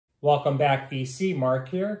Welcome back, VC. Mark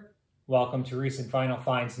here. Welcome to Recent Vinyl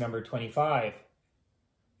Finds number 25.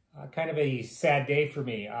 Kind of a sad day for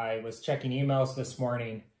me. I was checking emails this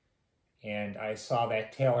morning and I saw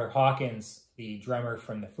that Taylor Hawkins, the drummer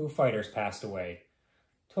from the Foo Fighters, passed away.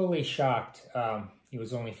 Totally shocked. He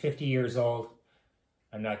was only 50 years old.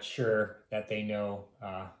 I'm not sure that they know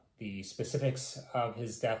the specifics of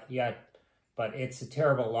his death yet, but it's a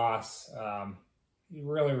terrible loss.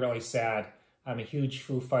 Really, really sad. I'm a huge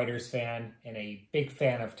Foo Fighters fan and a big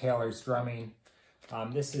fan of Taylor's drumming.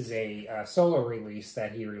 This is a solo release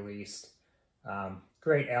that he released.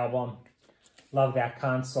 Great album. Love that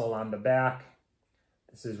console on the back.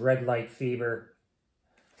 This is Red Light Fever.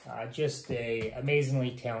 Just an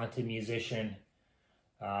amazingly talented musician.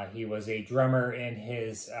 He was a drummer in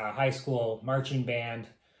his high school marching band.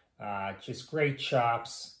 Just great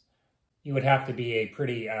chops. You would have to be a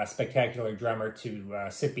pretty spectacular drummer to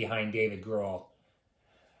sit behind David Grohl.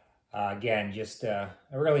 Again, just a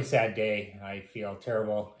really sad day. I feel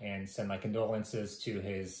terrible and send my condolences to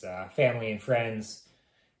his family and friends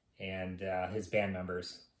and his band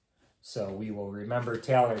members. So we will remember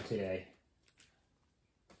Taylor today.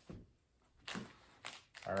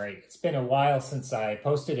 All right, it's been a while since I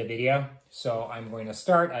posted a video, so I'm going to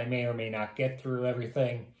start. I may or may not get through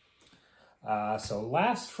everything. So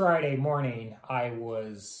last Friday morning, I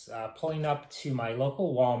was pulling up to my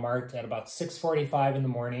local Walmart at about 6:45 in the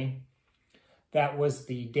morning. That was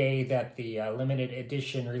the day that the limited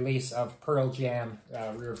edition release of Pearl Jam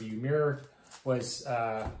Rearview Mirror was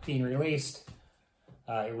being released.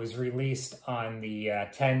 It was released on the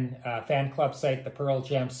 10 fan club site, the Pearl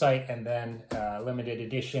Jam site, and then limited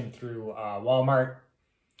edition through Walmart.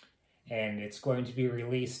 And it's going to be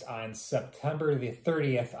released on September the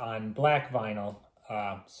 30th on black vinyl.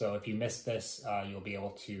 So if you missed this, you'll be able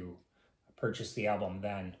to purchase the album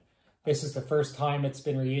then. This is the first time it's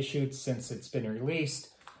been reissued since it's been released.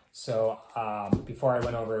 So before I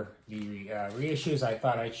went over the reissues, I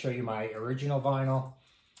thought I'd show you my original vinyl.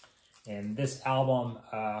 And this album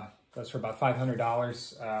goes for about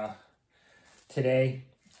 $500 today.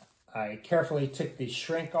 I carefully took the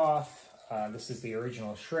shrink off. This is the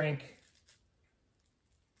original shrink.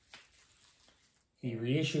 The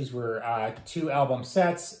reissues were 2 album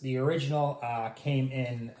sets. The original came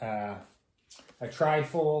in a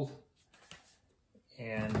trifold,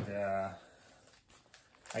 and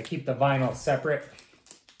I keep the vinyl separate,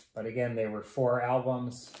 but again, they were 4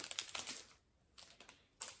 albums.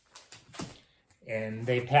 And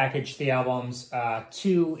they packaged the albums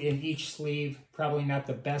 2 in each sleeve. Probably not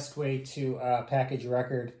the best way to package a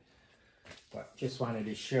record, but just wanted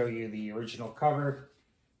to show you the original cover.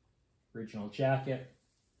 Original jacket.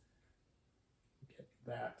 Get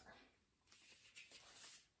that.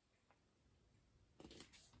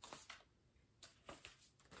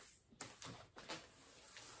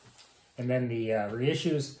 And then the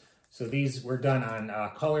reissues. So these were done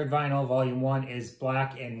on colored vinyl. Volume 1 is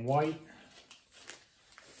black and white.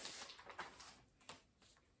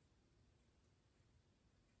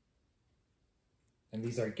 And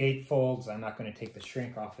these are gatefolds. I'm not going to take the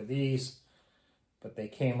shrink off of these, but they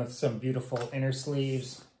came with some beautiful inner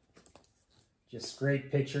sleeves. Just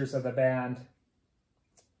great pictures of the band.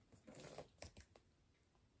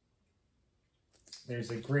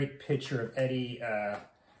 There's a great picture of Eddie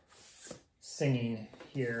singing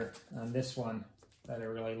here on this one that I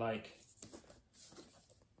really like.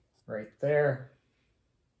 Right there.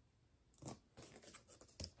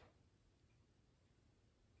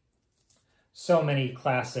 So many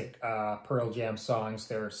classic Pearl Jam songs.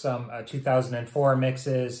 There are some 2004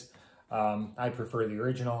 mixes. I prefer the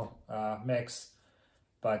original mix,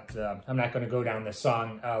 but I'm not going to go down the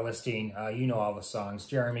song listing. You know all the songs.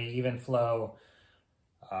 Jeremy, Even Flow.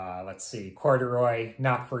 Let's see. Corduroy,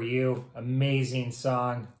 Not For You. Amazing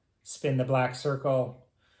song. Spin the Black Circle.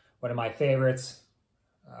 One of my favorites.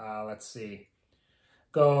 Let's see.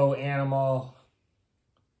 Go, Animal,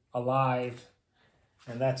 Alive.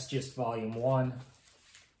 And that's just volume 1.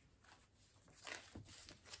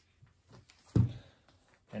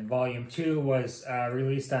 And volume 2 was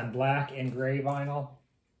released on black and gray vinyl.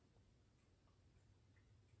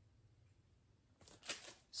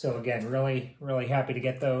 So again, really, really happy to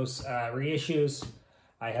get those reissues.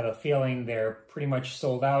 I have a feeling they're pretty much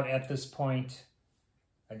sold out at this point.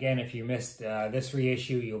 Again, if you missed this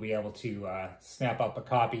reissue, you'll be able to snap up a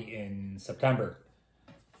copy in September.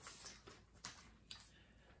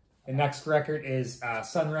 The next record is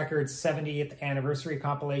Sun Records 70th Anniversary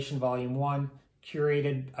Compilation Volume 1,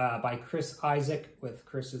 curated by Chris Isaac with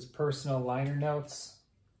Chris's personal liner notes.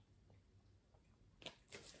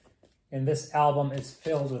 And this album is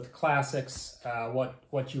filled with classics,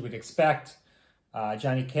 what you would expect.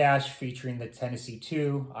 Johnny Cash featuring the Tennessee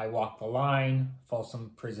 2, I Walk the Line,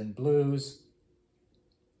 Folsom Prison Blues.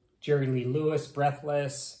 Jerry Lee Lewis,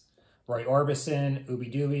 Breathless. Roy Orbison,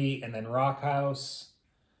 Ooby Dooby, and then Rock House.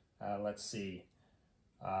 Let's see.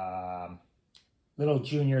 Little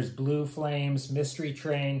Junior's Blue Flames, Mystery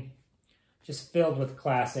Train. Just filled with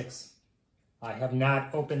classics. I have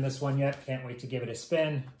not opened this one yet. Can't wait to give it a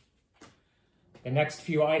spin. The next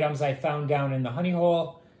few items I found down in the honey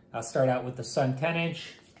hole. I'll start out with the Sun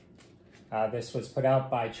 10-inch. This was put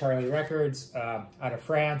out by Charlie Records out of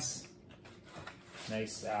France.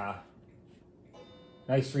 Nice,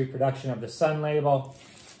 nice reproduction of the Sun label.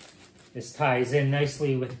 This ties in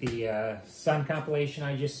nicely with the Sun compilation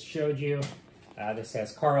I just showed you. This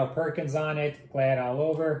has Carl Perkins on it, Glad All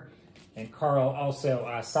Over. And Carl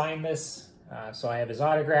also signed this, so I have his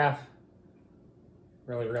autograph.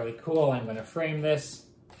 Really, really cool. I'm going to frame this.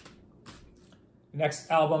 The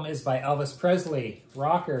next album is by Elvis Presley,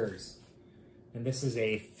 Rockers. And this is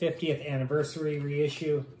a 50th anniversary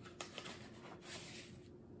reissue.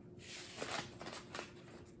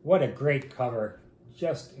 What a great cover.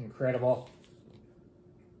 Just incredible.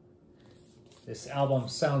 This album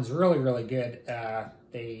sounds really, really good.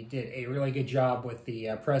 They did a really good job with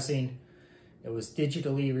the pressing. It was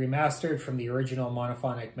digitally remastered from the original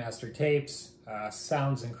monophonic master tapes.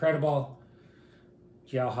 Sounds incredible.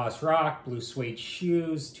 Jailhouse Rock, Blue Suede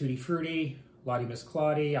Shoes, Tutti Frutti, Lottie Miss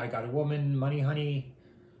Claudie, I Got a Woman, Money Honey,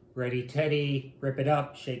 Ready Teddy, Rip It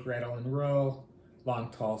Up, Shake, Rattle, and Roll,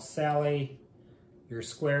 Long Tall Sally, You're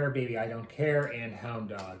Square, Baby I Don't Care, and Hound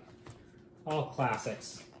Dog. All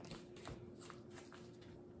classics.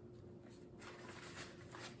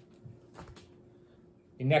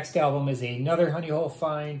 The next album is another honey hole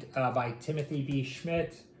find by Timothy B.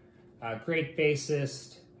 Schmidt. Great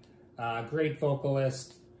bassist, great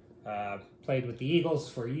vocalist, played with the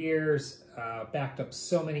Eagles for years, backed up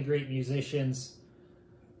so many great musicians.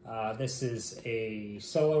 This is a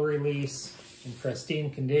solo release in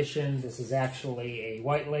pristine condition. This is actually a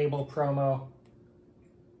white label promo.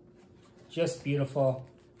 Just beautiful.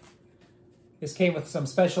 This came with some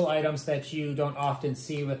special items that you don't often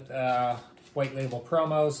see with white label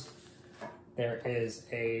promos. There is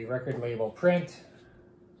a record label print.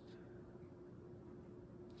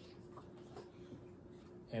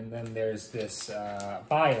 And then there's this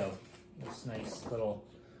bio, this nice little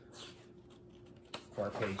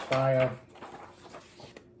 4-page bio.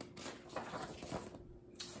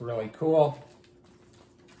 Really cool.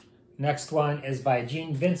 Next one is by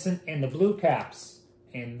Gene Vincent and the Blue Caps.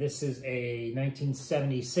 And this is a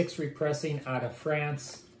 1976 repressing out of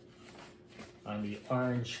France on the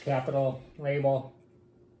Orange Capital label.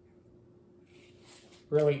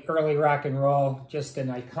 Really early rock and roll, just an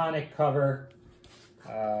iconic cover.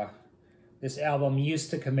 This album used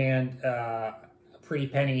to command a pretty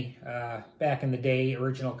penny back in the day,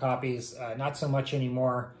 original copies, not so much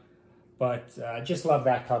anymore, but just love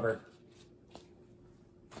that cover.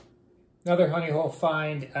 Another honey hole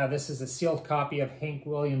find, this is a sealed copy of Hank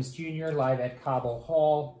Williams Jr. live at Cobble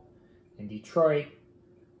Hall in Detroit.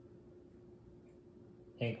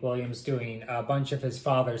 Hank Williams doing a bunch of his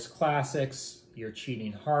father's classics, Your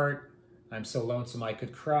Cheating Heart, I'm So Lonesome I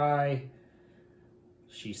Could Cry,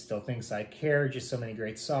 She Still Thinks I Care, just so many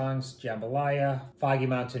great songs. Jambalaya, Foggy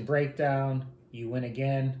Mountain Breakdown, You Win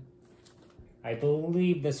Again. I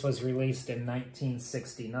believe this was released in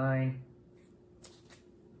 1969.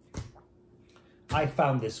 I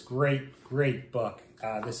found this great book.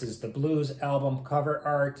 This is the Blues album cover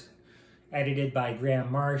art, edited by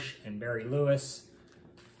Graham Marsh and Barry Lewis.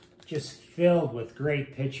 Just filled with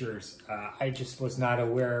great pictures. I just was not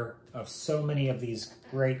aware of so many of these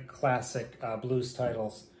great classic blues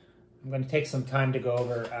titles. I'm going to take some time to go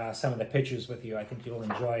over some of the pictures with you. I think you'll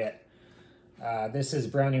enjoy it. This is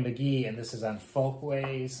Brownie McGee, and this is on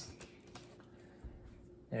Folkways.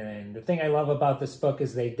 And the thing I love about this book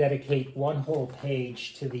is they dedicate one whole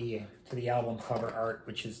page to the album cover art,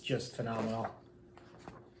 which is just phenomenal.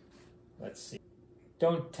 Let's see.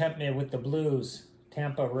 Don't Tempt Me with the Blues,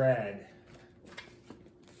 Tampa Red.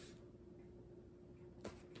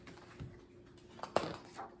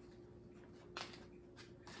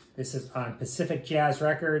 This is on Pacific Jazz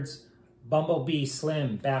Records, Bumblebee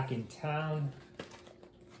Slim, Back in Town.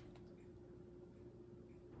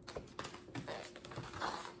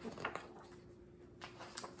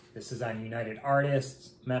 This is on United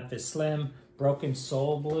Artists, Memphis Slim, Broken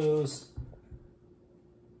Soul Blues.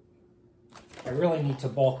 I really need to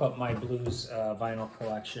bulk up my blues vinyl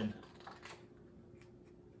collection.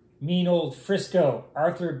 Mean Old Frisco,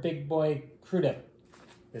 Arthur Big Boy Crudup.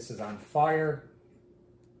 This is on fire.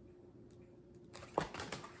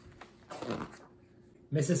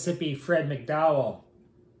 Mississippi Fred McDowell,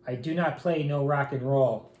 I do not play no rock and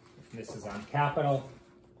roll. This is on Capitol.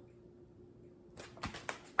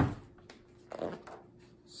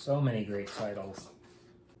 So many great titles.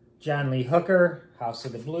 John Lee Hooker, House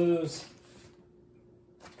of the Blues.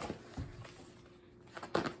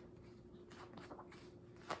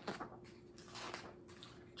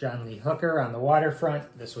 John Lee Hooker on the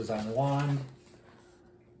Waterfront. This was on Wand.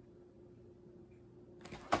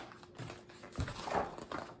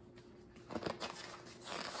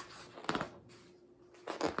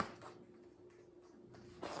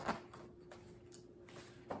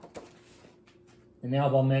 An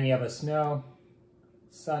album many of us know,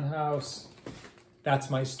 Son House. That's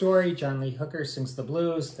My Story, John Lee Hooker Sings the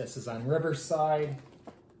Blues. This is on Riverside.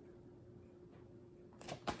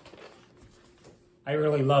 I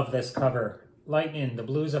really love this cover. Lightning, The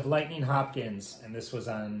Blues of Lightning Hawkins. And this was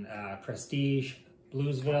on Prestige,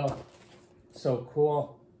 Bluesville. So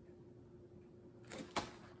cool.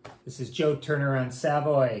 This is Joe Turner on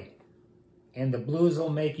Savoy. And The Blues Will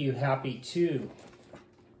Make You Happy Too.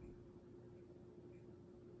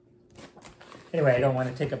 Anyway, I don't want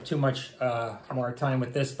to take up too much more time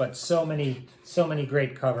with this, but so many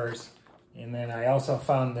great covers. And then I also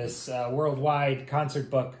found this worldwide concert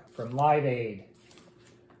book from Live Aid.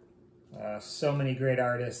 So many great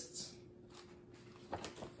artists.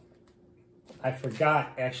 I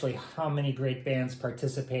forgot actually how many great bands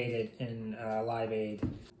participated in Live Aid.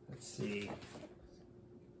 Let's see.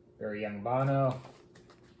 Very Young Bono.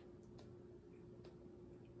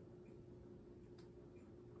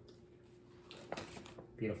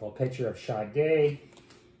 Beautiful picture of Sade.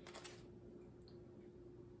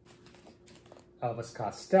 Elvis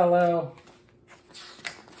Costello.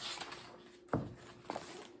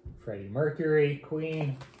 Freddie Mercury,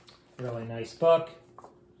 Queen. Really nice book.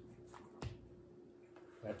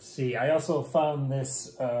 Let's see. I also found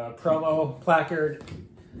this promo placard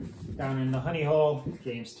down in the honey hole.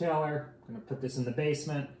 James Taylor. I'm going to put this in the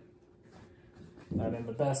basement. Not in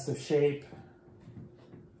the best of shape.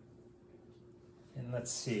 And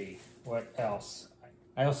let's see, what else?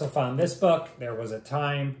 I also found this book, There Was a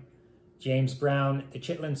Time, James Brown, The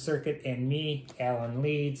Chitlin Circuit and Me, Alan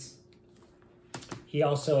Leeds. He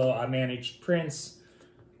also managed Prince.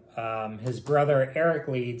 His brother, Eric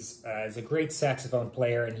Leeds, is a great saxophone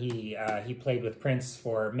player, and he played with Prince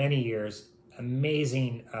for many years.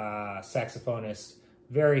 Amazing saxophonist,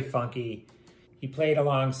 very funky. He played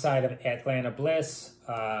alongside of Atlanta Bliss.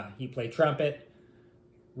 He played trumpet.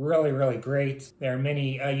 Really great. There are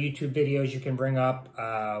many YouTube videos you can bring up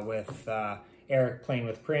with Eric playing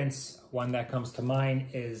with Prince. One that comes to mind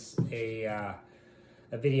is a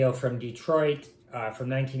video from Detroit from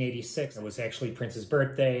 1986. It was actually Prince's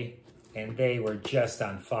birthday, and they were just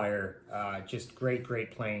on fire. Just great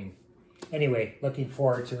playing. Anyway, looking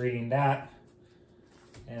forward to reading that.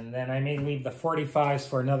 And then I may leave the 45s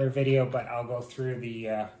for another video, but I'll go through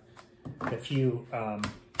the few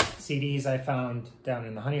CDs I found down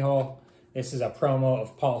in the honey hole. This is a promo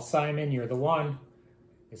of Paul Simon, You're the One.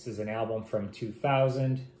 This is an album from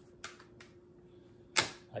 2000.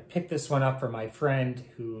 I picked this one up for my friend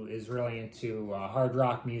who is really into hard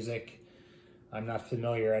rock music. I'm not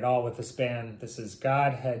familiar at all with this band. This is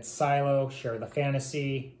Godhead Silo, Share the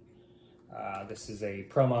Fantasy. This is a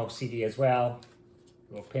promo CD as well.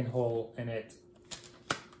 Little pinhole in it.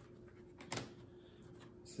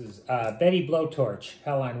 This is Betty Blowtorch,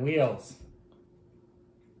 Hell on Wheels.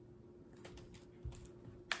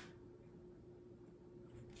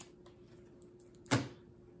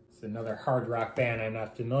 It's another hard rock band I'm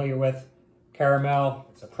not familiar with. Caramel,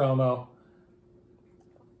 it's a promo.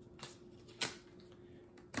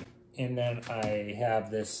 And then I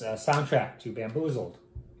have this soundtrack to Bamboozled.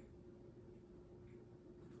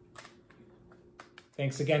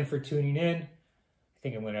 Thanks again for tuning in. I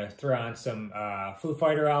think I'm going to throw on some Foo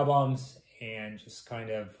Fighter albums and just kind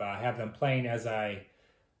of have them playing as I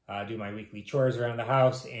do my weekly chores around the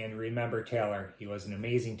house. And remember Taylor, he was an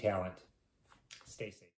amazing talent. Stay safe.